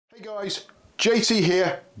Hey guys, JT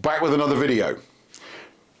here, back with another video.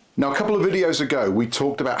 Now a couple of videos ago we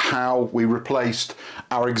talked about how we replaced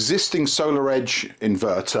our existing SolarEdge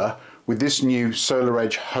inverter with this new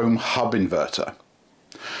SolarEdge Home Hub Inverter.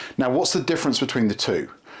 Now what's the difference between the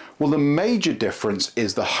two? Well, the major difference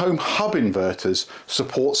is the Home Hub inverters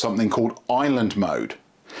support something called island mode.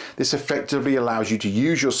 This effectively allows you to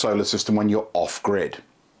use your solar system when you're off-grid.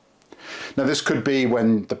 Now this could be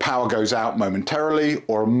when the power goes out momentarily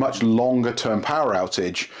or a much longer term power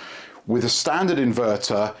outage. With a standard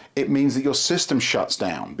inverter, it means that your system shuts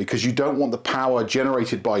down because you don't want the power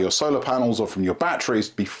generated by your solar panels or from your batteries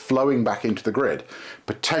to be flowing back into the grid,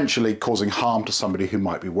 potentially causing harm to somebody who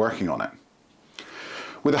might be working on it.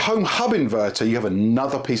 With a Home Hub inverter, you have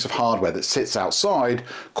another piece of hardware that sits outside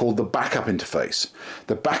called the backup interface.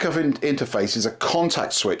 The backup interface is a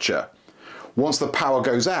contact switcher. Once the power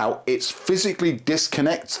goes out, it physically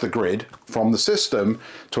disconnects the grid from the system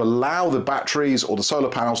to allow the batteries or the solar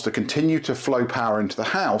panels to continue to flow power into the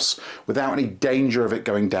house without any danger of it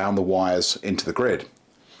going down the wires into the grid.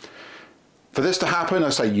 For this to happen, I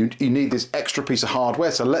say you need this extra piece of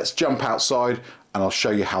hardware, so let's jump outside and I'll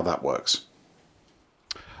show you how that works.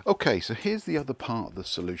 Okay, so here's the other part of the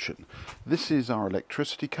solution. This is our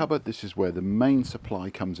electricity cupboard. This is where the main supply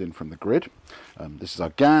comes in from the grid. This is our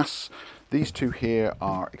gas. These two here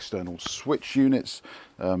are external switch units.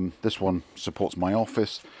 This one supports my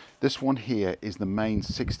office. This one here is the main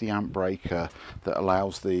 60 amp breaker that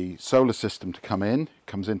allows the solar system to come in,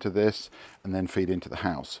 comes into this and then feed into the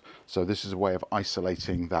house. So this is a way of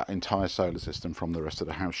isolating that entire solar system from the rest of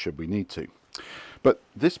the house should we need to. But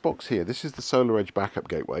this box here, this is the SolarEdge backup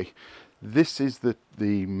gateway. This is the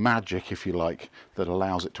magic, if you like, that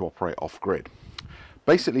allows it to operate off-grid.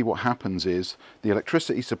 Basically what happens is the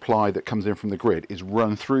electricity supply that comes in from the grid is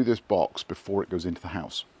run through this box before it goes into the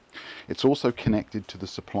house. It's also connected to the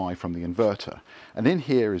supply from the inverter. And in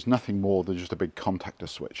here is nothing more than just a big contactor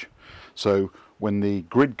switch. So when the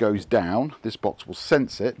grid goes down, this box will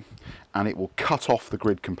sense it and it will cut off the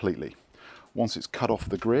grid completely. Once it's cut off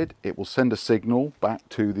the grid, it will send a signal back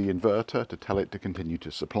to the inverter to tell it to continue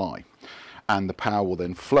to supply. And the power will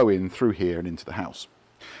then flow in through here and into the house.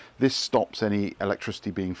 This stops any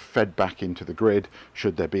electricity being fed back into the grid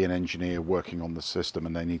should there be an engineer working on the system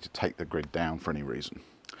and they need to take the grid down for any reason.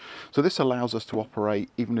 So this allows us to operate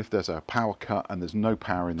even if there's a power cut and there's no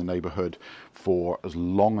power in the neighborhood for as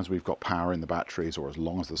long as we've got power in the batteries or as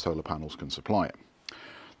long as the solar panels can supply it.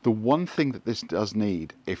 The one thing that this does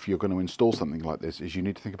need, if you're going to install something like this, is you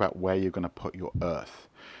need to think about where you're going to put your earth.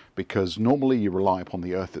 Because normally you rely upon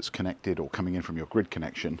the earth that's connected or coming in from your grid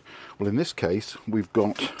connection. Well, in this case, we've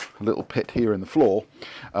got a little pit here in the floor,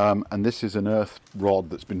 and this is an earth rod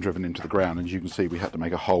that's been driven into the ground. And as you can see, we had to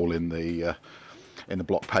make a hole in the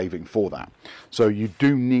block paving for that. So you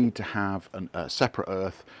do need to have a separate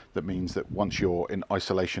earth. That means that once you're in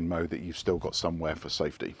isolation mode, that you've still got somewhere for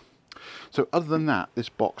safety. So other than that, this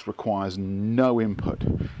box requires no input.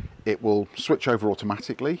 It will switch over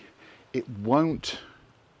automatically. It won't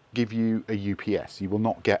give you a UPS. You will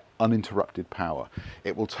not get uninterrupted power.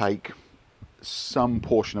 It will take some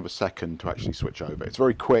portion of a second to actually switch over. It's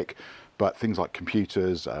very quick, but things like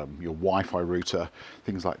computers, your Wi-Fi router,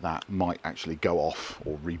 things like that might actually go off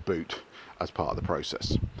or reboot as part of the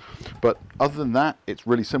process. But other than that, it's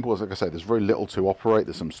really simple. As like I say, there's very little to operate.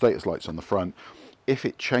 There's some status lights on the front. If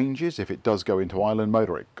it changes, if it does go into island mode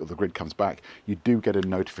or the grid comes back, you do get a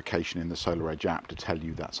notification in the SolarEdge app to tell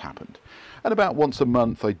you that's happened. And about once a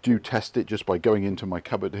month I do test it just by going into my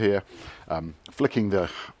cupboard here, flicking the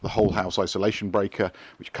whole house isolation breaker,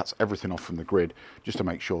 which cuts everything off from the grid, just to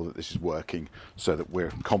make sure that this is working so that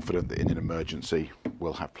we're confident that in an emergency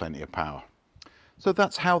we'll have plenty of power. So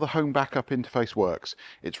that's how the home backup interface works.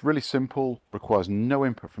 It's really simple, requires no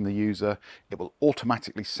input from the user. It will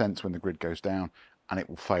automatically sense when the grid goes down and it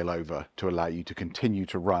will fail over to allow you to continue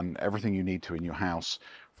to run everything you need to in your house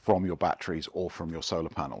from your batteries or from your solar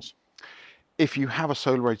panels. If you have a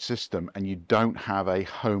SolarEdge system and you don't have a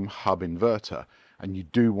Home Hub inverter and you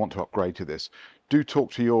do want to upgrade to this, do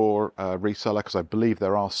talk to your reseller, because I believe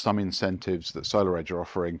there are some incentives that SolarEdge are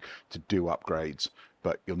offering to do upgrades,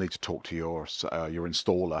 but you'll need to talk to your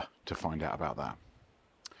installer to find out about that.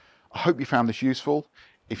 I hope you found this useful.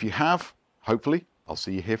 If you have, hopefully, I'll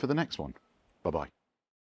see you here for the next one. Bye-bye.